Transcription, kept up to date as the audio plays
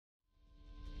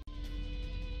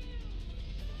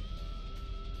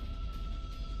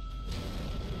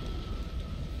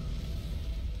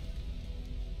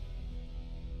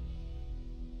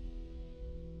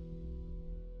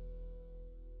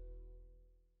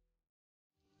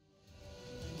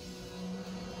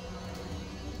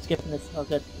skipping this. Oh,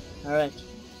 good. Alright.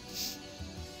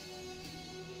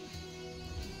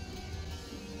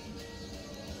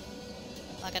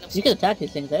 Oh, I got no You can attack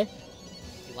these things, eh?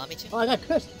 You want me to? Oh, I got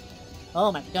cursed.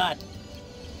 Oh my god.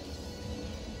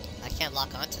 I can't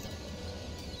lock onto them.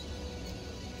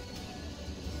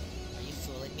 Are you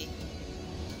fooling me?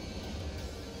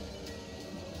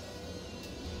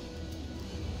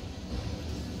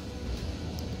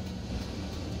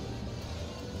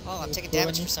 Oh, I'm taking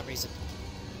damage for some reason.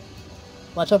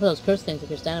 Watch out for those curse things if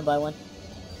you're standing by one.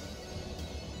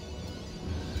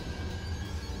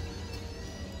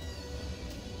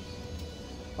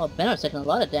 Oh, Benart's taking a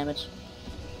lot of damage.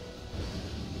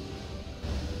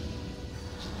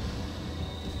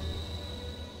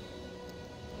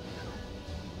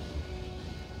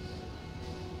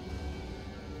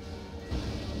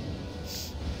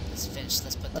 Let's finish.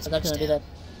 Let's put this I'm not gonna down. do that.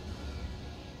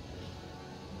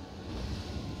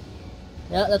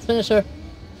 Yeah, let's finish her.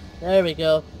 There we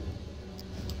go.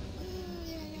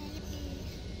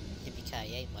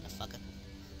 Yippee-ki-yay, motherfucker.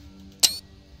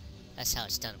 That's how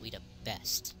it's done. We the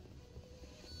best.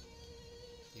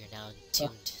 We are now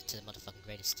tuned to the motherfucking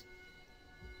greatest.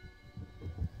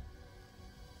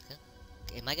 Huh?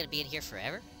 Am I gonna be in here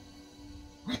forever?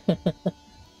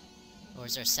 Or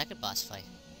is there a second boss fight?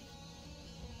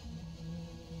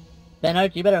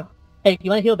 Benhart, you better... Hey,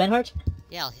 you wanna heal Benhart?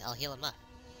 Yeah, I'll heal him up.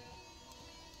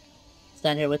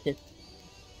 Stand here with you.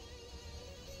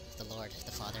 The Lord,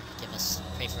 the Father, give us,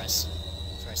 pray for us,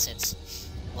 for our sins.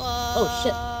 Whoa! Oh,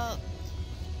 shit.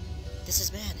 This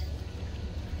is man.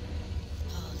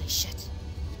 Holy shit.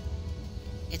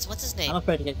 It's, what's his name? I'm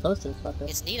afraid to get close to this fucker.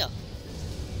 It's Nito.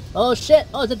 Oh shit!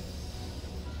 Oh, it's a...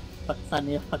 Fuck, it's not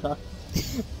Nito, fuck off.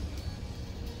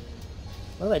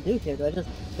 What do I do here? Do I just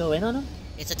go in on him?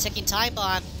 It's a ticking time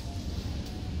bomb.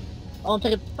 Oh, I'm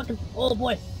taking fucking... Oh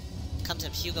boy! Come to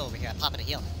Hugo over here, I'm popping a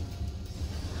heal.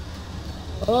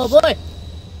 Oh boy!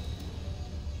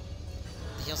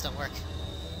 The heals don't work.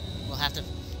 We'll have to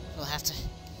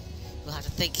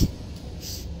think.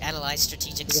 Analyze Did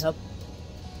you strategics. help?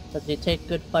 Does he take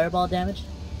good fireball damage?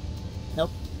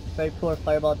 Nope. Very poor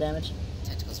fireball damage.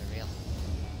 Tentacles are real.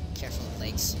 Careful of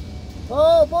legs.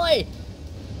 Oh boy!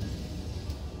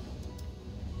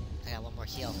 I got one more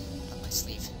heal on my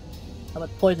sleeve. How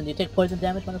about poison? Do you take poison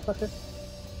damage, motherfucker?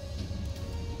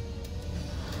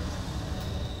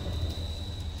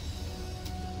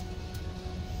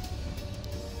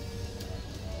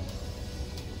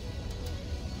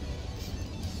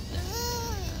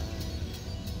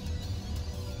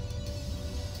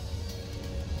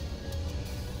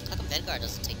 How come Vanguard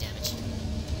doesn't take damage?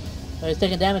 Oh, he's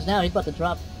taking damage now. He's about to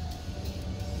drop.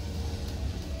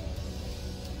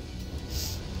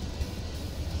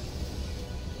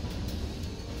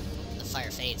 The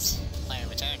fire fades. Fire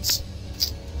returns.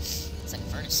 It's like a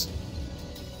furnace.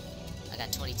 I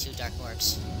got 22 dark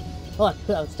orbs. Oh,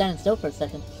 I was standing still for a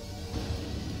second.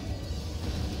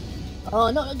 Oh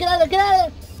no! Get out of there! Get out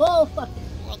of there! Oh fuck!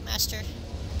 World Master.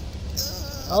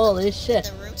 Ugh, Holy shit!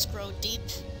 The roots grow deep.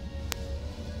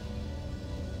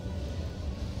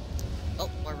 Oh,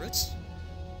 more roots?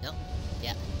 No?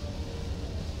 Yeah.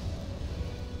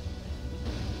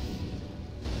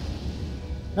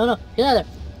 No, no! Get out of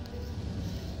there!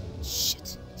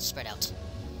 Shit. Spread out.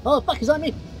 Oh fuck! He's on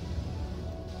me!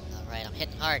 Alright, I'm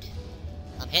hitting hard.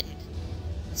 I'm hitting.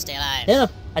 Stay alive. Hit him!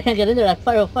 I can't get in there. That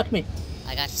fire will fuck me.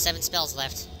 I got 7 spells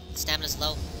left. Stamina's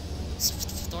low.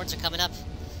 Thorns are coming up.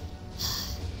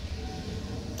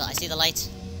 I see the light.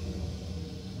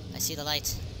 I see the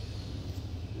light.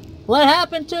 What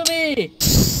happened to me?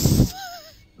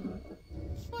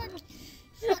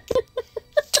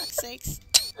 Fuck's sakes.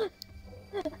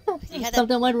 You had that...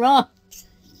 Something went wrong.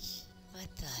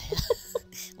 What the hell?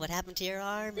 What happened to your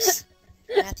arms?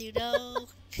 Matthew, no.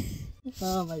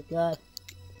 Oh my god.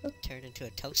 Turned into a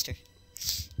toaster.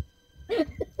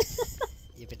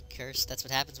 You've been cursed. That's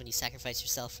what happens when you sacrifice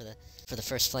yourself for the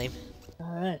first flame.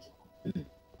 Alright.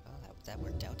 Oh, that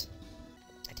worked out.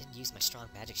 I didn't use my strong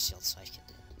magic shield, so I can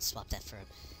swap that for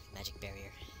a magic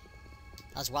barrier.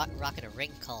 I was rocking a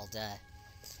ring called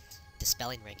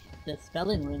Dispelling Ring.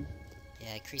 Dispelling ring.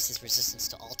 Yeah, it increases resistance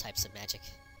to all types of magic,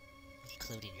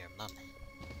 including your mum.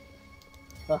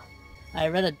 Oh, I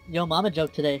read a Yo Mama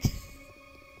joke today.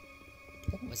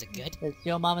 Was it good? Is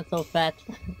Yo Mama so fat?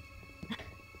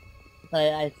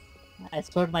 I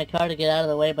slowed my car to get out of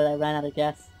the way, but I ran out of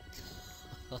gas.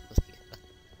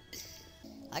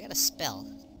 I got a spell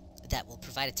that will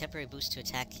provide a temporary boost to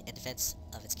attack and defense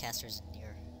of its casters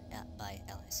nearby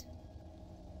allies.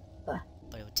 But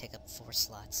it would take up 4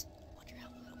 slots. I wonder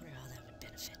how that would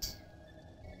benefit.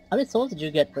 How many souls did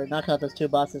you get for knocking out those 2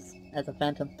 bosses as a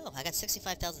phantom? Oh, I got got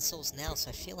 65,000 souls now, so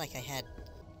I feel like I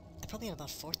probably had about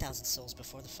 4,000 souls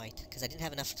before the fight, because I didn't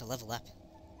have enough to level up.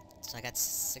 So I got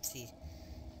 60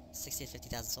 to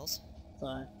 50,000 souls.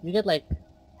 So you get like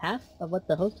half of what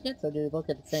the host gets, or do you both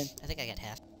get the same? I think I get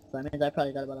half. So that means I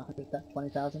probably got about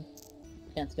 120,000.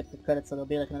 Can't skip the credits, so it'll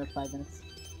be like another 5 minutes.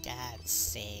 God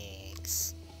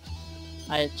sakes.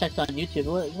 I checked on YouTube.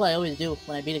 What I always do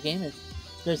when I beat a game is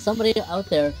there's somebody out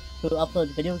there who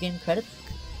uploads video game credits.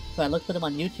 So I look for them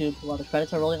on YouTube while the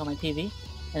credits are rolling on my TV,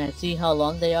 and I see how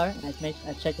long they are, and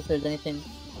I check if there's anything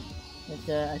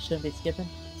that I shouldn't be skipping.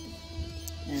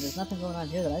 And there's nothing going on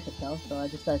here that I could tell, so I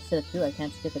just gotta sit it through. I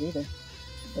can't skip it either.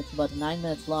 It's about 9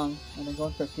 minutes long, and been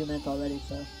going for a few minutes already,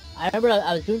 so... I remember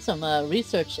I was doing some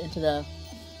research into the...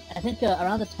 I think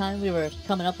around the time we were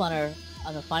coming up on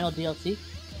the final DLC,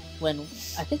 when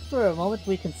I think for a moment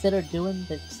we considered doing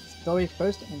the story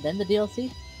first and then the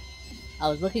DLC. I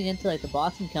was looking into like the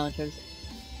boss encounters,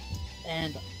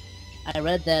 and I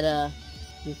read that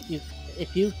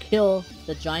if you kill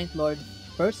the Giant Lord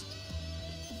first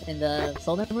in the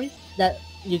soul memories, that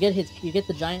you get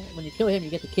the giant. When you kill him,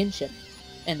 you get the kinship,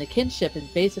 and the kinship is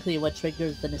basically what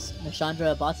triggers the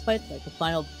Nashandra boss fight, like the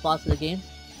final boss of the game,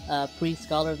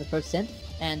 pre-Scholar of the First Sin.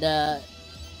 And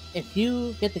if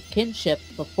you get the kinship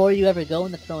before you ever go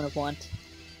in the Throne of Want,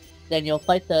 then you'll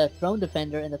fight the Throne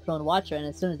Defender and the Throne Watcher, and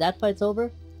as soon as that fight's over,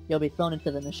 you'll be thrown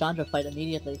into the Nashandra fight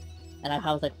immediately. And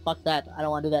I was like, fuck that, I don't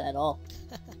want to do that at all.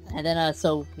 And then,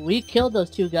 so we killed those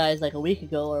two guys like a week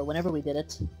ago, or whenever we did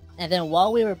it. And then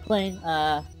while we were playing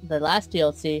the last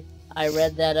DLC, I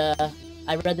read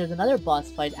there's another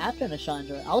boss fight after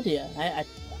Nashandra, Aldia.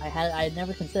 I had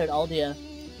never considered Aldia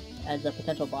as a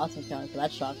potential boss encounter, so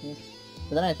that shocked me.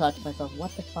 So then I thought to myself,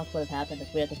 what the fuck would have happened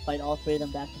if we had to fight all three of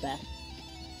them back to back?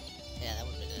 Yeah, that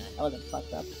would have been that would have been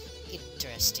fucked up.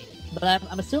 Interesting. But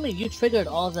I'm assuming you triggered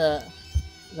all the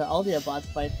Aldia boss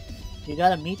fight. You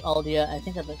gotta meet Aldia, I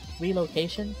think, at the 3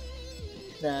 locations.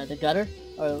 The gutter,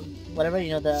 or whatever,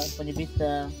 you know, when you beat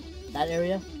that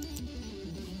area.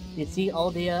 You see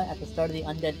Aldia at the start of the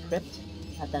Undead Crypt,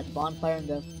 at that bonfire at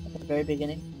the very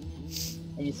beginning.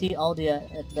 And you see Aldia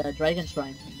at the Dragon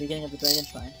Shrine, at the beginning of the Dragon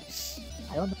Shrine.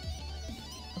 I don't know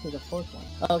if there's a 4th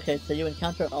one. Okay, so you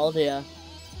encounter Aldia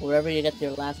wherever you get to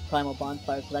your last primal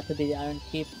bonfire, so that could be the Iron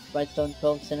Keep, Brightstone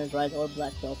Cove, Sinner's Rise, or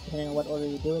Black Belt, depending on what order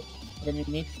you do it. Then you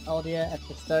meet Aldia at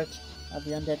the start of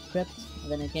the Undead Crypt,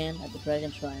 and then again at the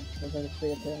Dragon Shrine. Those are the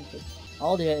 3 appearances.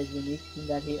 Aldia is unique in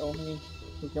that he's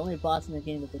the only boss in the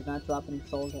game that does not drop any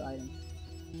souls or items.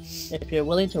 If you're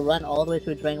willing to run all the way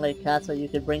through Drangleic Castle, you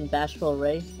could bring Bashful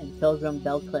Ray and Pilgrim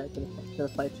Belclair to the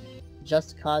fight.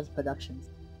 Just Cause Productions.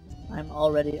 I'm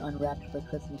already unwrapped for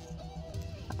Christmas.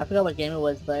 I forgot what game it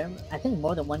was, but I think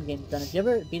more than one game's done it. Did you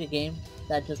ever beat a game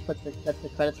that just lets the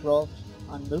credits roll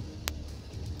on loop?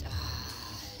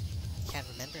 Can't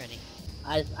remember any.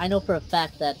 I know for a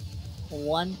fact that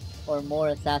one or more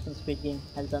Assassin's Creed game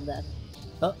has done that.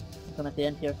 Oh, I'm at the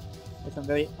end here. There's some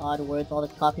very odd words. All the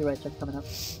copyrights are coming up.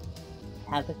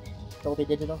 Havoc, Dolby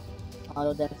Digital,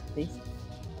 Autodesk Beast.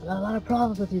 I've got a lot of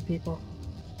problems with you people,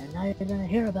 and now you're gonna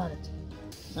hear about it.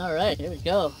 Alright, here we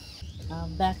go.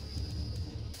 I'm back.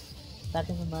 Back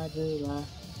in the Madula.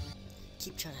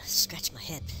 Keep trying to scratch my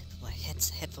head. My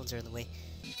headphones are in the way.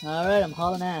 Alright, I'm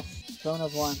hauling ass. Throne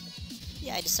of One.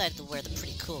 Yeah, I decided to wear the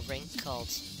pretty cool ring called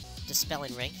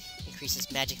Dispelling Ring. Increases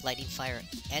magic, lightning, fire,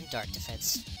 and dark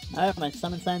defense. Alright, my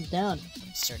summon sign's down.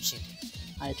 I'm searching.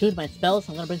 I attuned my spells,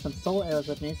 so I'm gonna bring some soul arrows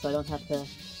with me so I don't have to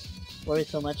worry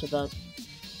so much about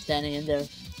standing in there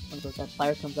when that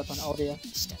fire comes up on Aldia.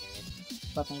 Standing in.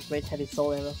 Plus my great heavy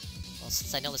soul arrow. Well,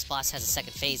 since I know this boss has a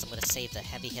second phase, I'm gonna save the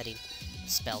heavy-hitting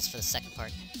spells for the second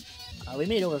part. We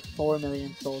made over 4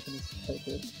 million souls in this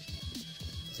playthrough.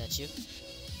 Is that you?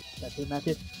 Is that you,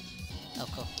 Matthew? Oh,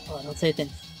 cool. Oh, don't say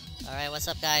things. Alright, what's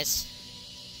up, guys?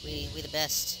 We the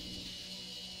best.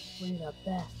 We the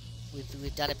best.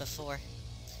 We've done it before.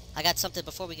 I got something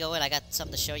before we go in. I got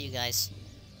something to show you guys.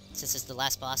 Since it's the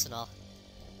last boss and all.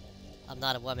 I'm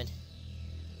not a woman.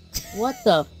 What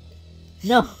the?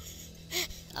 No.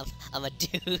 I'm a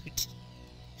dude.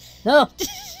 No.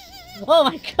 Oh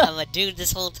my god. I'm a dude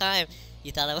this whole time.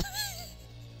 You thought I was...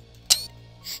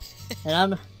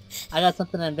 And I got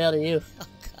something to unveil to you. Oh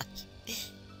gosh.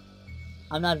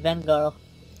 I'm not Vengarl.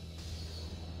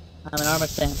 I'm an armor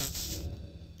stand.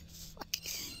 Fuck.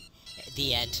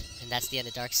 The end. And that's the end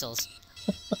of Dark Souls.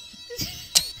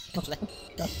 let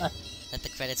the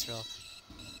credits roll.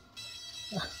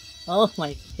 Oh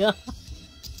my god.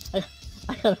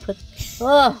 I gotta put...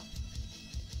 Oh!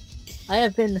 I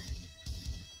have been...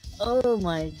 Oh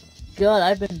my god,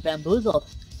 I've been bamboozled.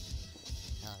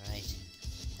 Alright.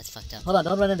 That's fucked up. Hold on,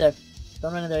 don't run in there.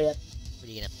 Don't run in there yet. What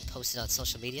are you gonna post it on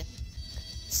social media?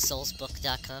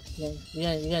 Soulsbook.com? You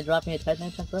gonna drop me a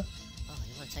Titanite chunk, bro? Oh,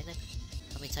 you want a Titanite?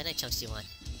 How many Titanite chunks do you want?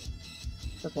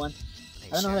 Just one. Are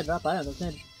you I don't know how sure? to drop items. I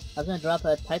was gonna drop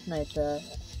a Titanite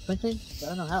twinkling, but I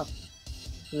don't know how.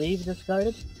 Leave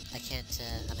discarded? I can't,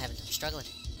 I'm struggling.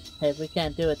 Hey, if we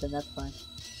can't do it, then that's fine.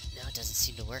 No, it doesn't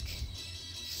seem to work.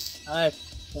 Alright,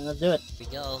 then let's do it. Here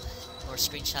we go. More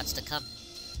screenshots to come.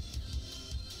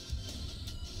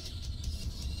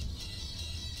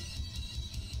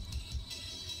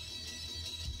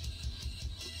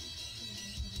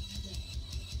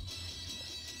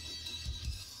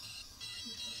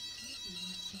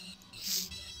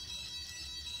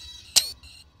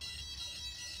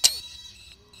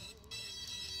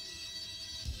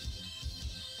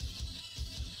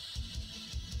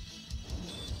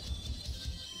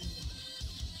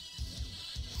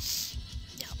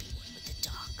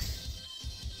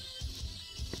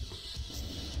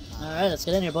 Alright, let's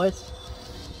get in here, boys.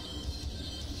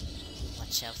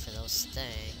 Watch out for those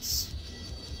things.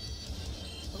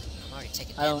 Oh, I'm already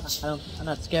taking damage. I'm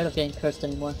not scared of getting cursed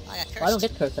anymore. I got cursed. Oh, I don't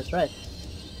get cursed, that's right.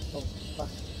 Oh, fuck.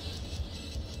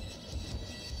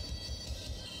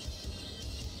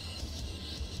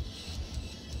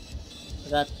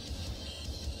 Forgot.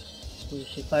 Ooh,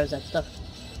 she fires that stuff.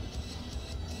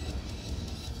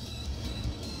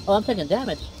 Oh, I'm taking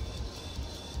damage.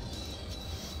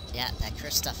 Yeah, that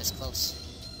cursed stuff is close.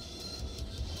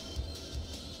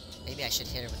 Maybe I should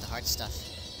hit her with the hard stuff.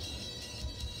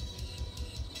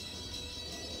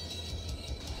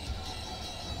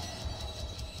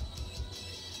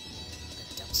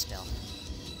 Good dumb spell.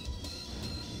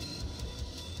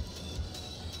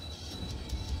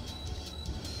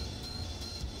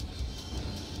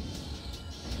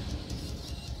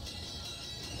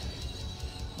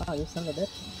 Oh, you son of a bitch.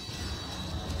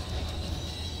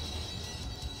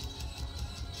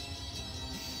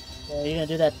 Yeah, you gonna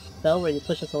do that spell where you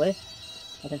push us away?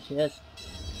 I think she is.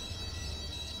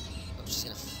 Oh, she's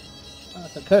gonna... Oh,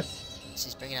 it's a curse.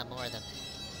 She's bringing out more of them.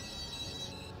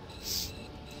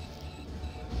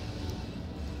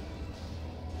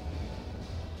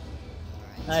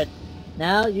 Alright,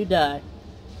 now you die.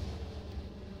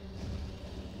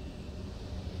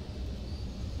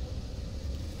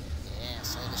 Yeah,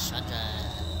 so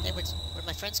Nashandra. Hey, where'd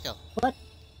my friends go? What?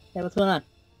 Hey, what's going on?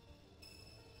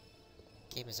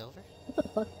 Game is over? What the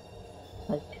fuck?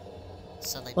 Like,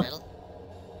 Sunlight what? Metal?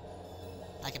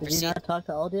 I can did proceed. you not talk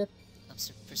to Aldia? I'm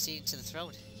proceeding to the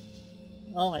throne.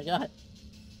 Oh my god.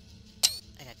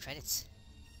 I got credits.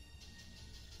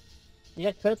 You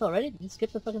got credits already? Did you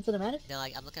skip the fucking cinematic? No,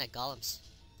 I'm looking at golems.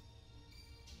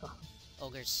 Oh.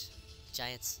 Ogres.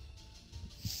 Giants.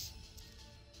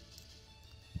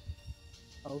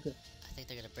 Oh, good. I think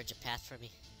they're gonna bridge a path for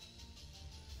me.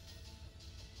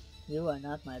 You are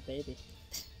not my baby.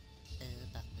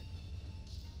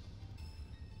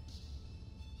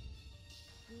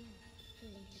 You who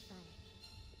link the fire.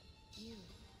 You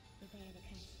who bear the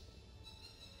curse.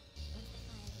 Once the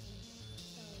fire is lit,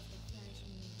 souls will flourish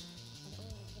in you, and all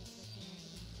of this will pay out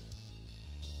again.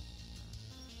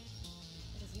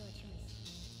 It is your choice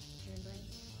to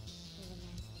embrace or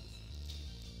renounce this.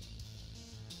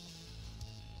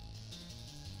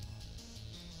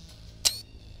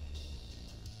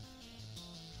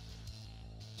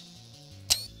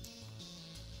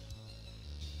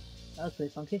 That was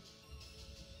pretty funky.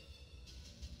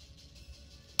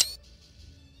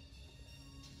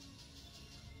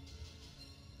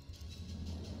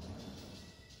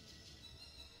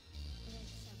 Let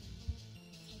someone take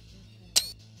your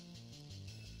throne.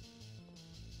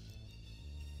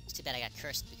 It's too bad I got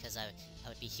cursed because I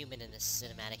would be human in this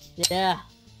cinematic. Yeah,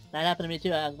 that happened to me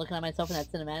too. I was looking at myself in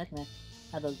that cinematic and I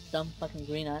had those dumb fucking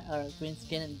green eye or green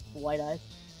skin and white eyes.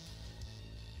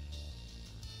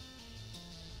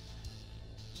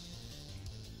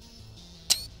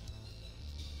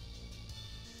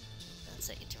 That's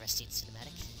an interesting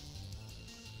cinematic.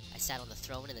 I sat on the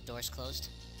throne and the doors closed.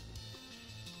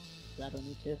 That on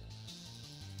me too.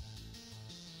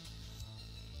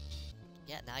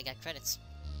 Yeah, now I got credits.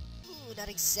 Ooh, not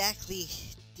exactly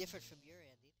different from your